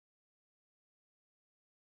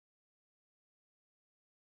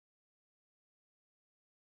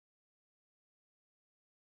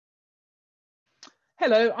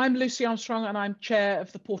Hello, I'm Lucy Armstrong and I'm chair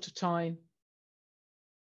of the Port of Tyne.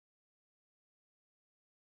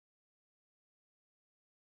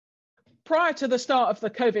 Prior to the start of the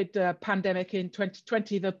COVID pandemic in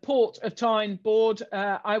 2020, the Port of Tyne board,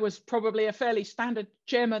 I was probably a fairly standard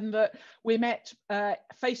chairman that we met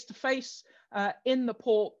face to face in the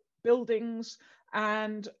port buildings.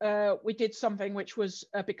 And we did something which was,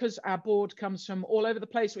 because our board comes from all over the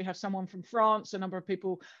place, we have someone from France, a number of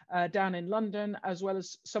people down in London, as well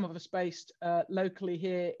as some of us based locally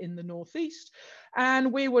here in the Northeast.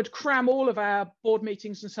 And we would cram all of our board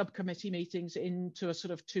meetings and subcommittee meetings into a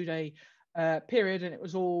sort of 2-day period, and it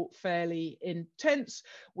was all fairly intense.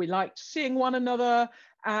 We liked seeing one another,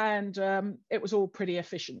 and it was all pretty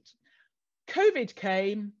efficient. COVID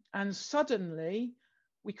came, and suddenly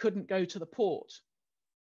we couldn't go to the port.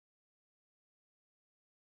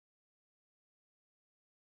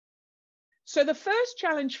 So the first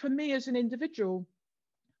challenge for me as an individual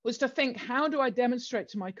was to think, how do I demonstrate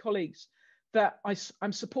to my colleagues that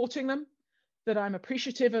I'm supporting them, that I'm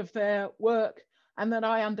appreciative of their work, and that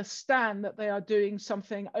I understand that they are doing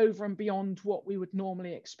something over and beyond what we would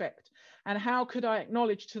normally expect? And how could I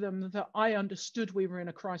acknowledge to them that I understood we were in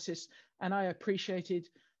a crisis and I appreciated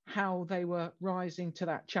how they were rising to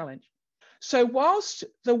that challenge? So whilst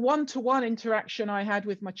the one-to-one interaction I had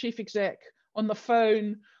with my chief exec on the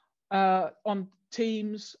phone, on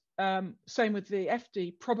Teams, same with the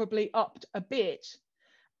FD, probably upped a bit,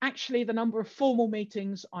 actually the number of formal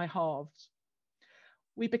meetings I halved.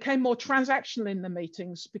 We became more transactional in the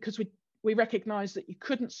meetings because we recognized that you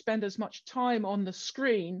couldn't spend as much time on the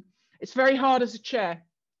screen. It's very hard as a chair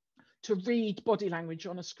to read body language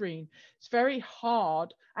on a screen. It's very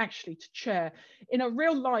hard actually to chair. In a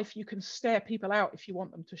real life, you can stare people out if you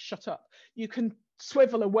want them to shut up. You can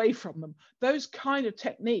swivel away from them. Those kind of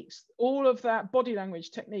techniques, all of that body language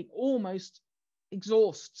technique almost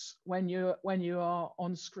exhausts when you are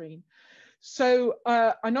on screen. So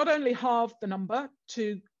I not only halved the number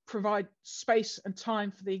to provide space and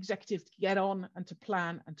time for the executive to get on and to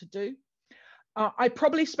plan and to do. I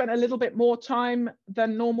probably spent a little bit more time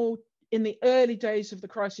than normal in the early days of the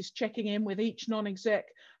crisis, checking in with each non-exec,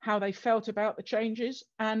 how they felt about the changes.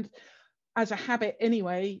 And as a habit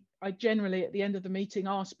anyway, I generally at the end of the meeting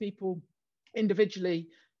ask people individually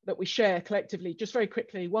that we share collectively, just very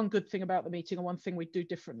quickly, one good thing about the meeting and one thing we'd do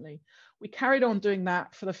differently. We carried on doing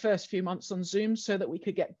that for the first few months on Zoom so that we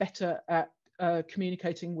could get better at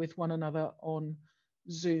communicating with one another on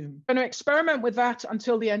Zoom. I'm going to experiment with that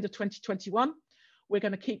until the end of 2021. We're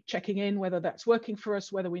going to keep checking in whether that's working for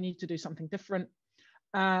us, whether we need to do something different,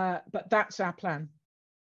 but that's our plan.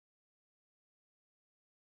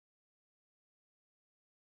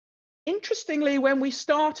 Interestingly, when we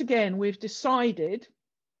start again, we've decided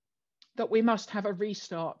that we must have a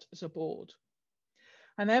restart as a board.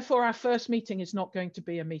 And therefore, our first meeting is not going to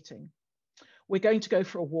be a meeting. We're going to go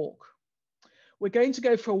for a walk. We're going to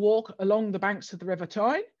go for a walk along the banks of the River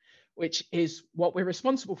Tyne, which is what we're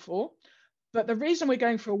responsible for. But the reason we're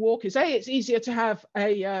going for a walk is, A, it's easier to have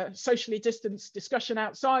a socially distanced discussion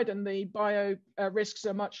outside and the bio risks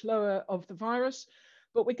are much lower of the virus.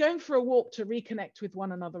 But we're going for a walk to reconnect with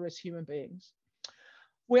one another as human beings.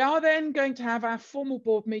 We are then going to have our formal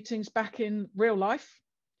board meetings back in real life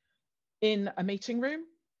in a meeting room,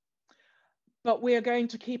 but we are going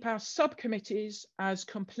to keep our subcommittees as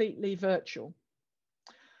completely virtual.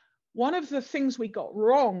 One of the things we got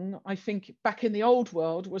wrong, I think, back in the old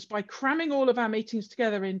world was by cramming all of our meetings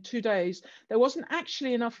together in 2 days, there wasn't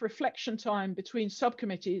actually enough reflection time between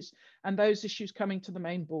subcommittees and those issues coming to the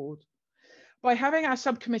main board. By having our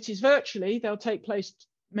subcommittees virtually, they'll take place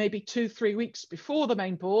maybe 2-3 weeks before the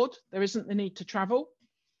main board. There isn't the need to travel.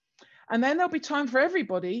 And then there'll be time for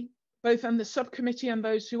everybody, both on the subcommittee and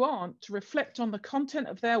those who aren't, to reflect on the content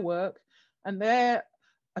of their work and their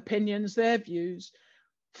opinions, their views,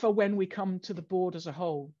 for when we come to the board as a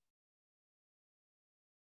whole.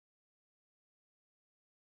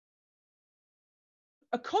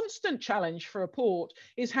 A constant challenge for a port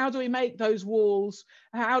is, how do we make those walls,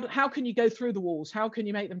 how can you go through the walls? How can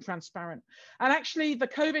you make them transparent? And actually the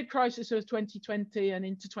COVID crisis of 2020 and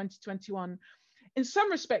into 2021, in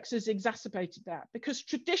some respects has exacerbated that, because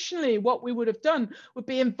traditionally what we would have done would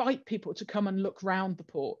be invite people to come and look round the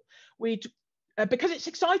port. Because it's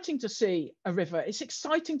exciting to see a river, it's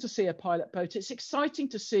exciting to see a pilot boat, it's exciting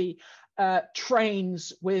to see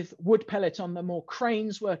trains with wood pellet on them, or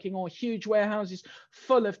cranes working, or huge warehouses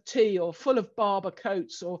full of tea or full of barber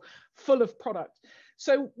coats or full of product.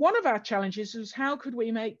 So one of our challenges is, how could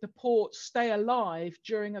we make the port stay alive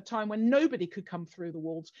during a time when nobody could come through the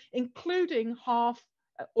walls, including half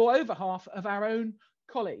or over half of our own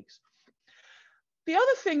colleagues. The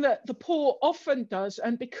other thing that the port often does,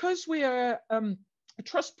 and because we are a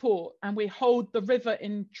trust port and we hold the river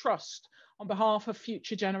in trust on behalf of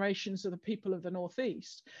future generations of the people of the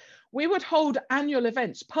Northeast, we would hold annual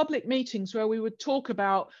events, public meetings, where we would talk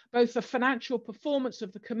about both the financial performance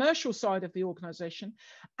of the commercial side of the organisation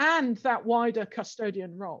and that wider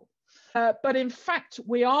custodian role. But in fact,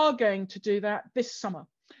 we are going to do that this summer.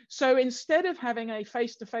 So instead of having a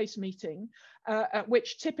face-to-face meeting, at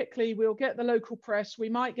which typically we'll get the local press, we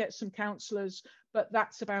might get some councillors, but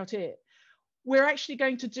that's about it. We're actually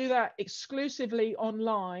going to do that exclusively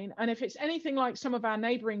online. And if it's anything like some of our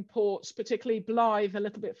neighbouring ports, particularly Blythe, a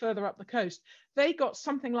little bit further up the coast, they got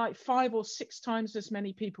something like 5 or 6 times as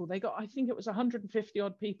many people. They got, I think it was 150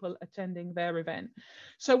 odd people attending their event.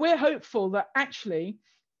 So we're hopeful that actually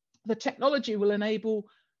the technology will enable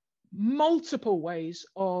multiple ways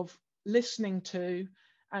of listening to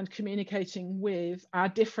and communicating with our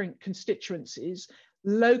different constituencies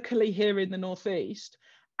locally here in the Northeast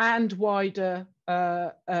and wider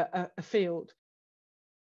afield.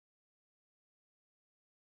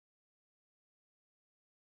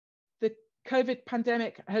 The COVID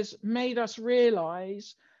pandemic has made us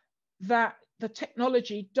realise that the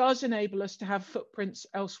technology does enable us to have footprints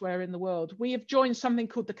elsewhere in the world. We have joined something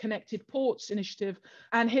called the Connected Ports Initiative,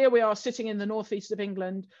 and here we are sitting in the northeast of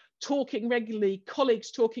England, talking regularly,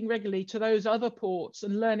 colleagues talking regularly to those other ports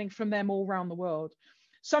and learning from them all around the world.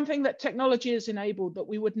 Something that technology has enabled that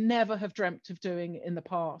we would never have dreamt of doing in the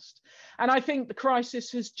past. And I think the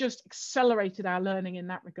crisis has just accelerated our learning in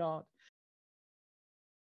that regard.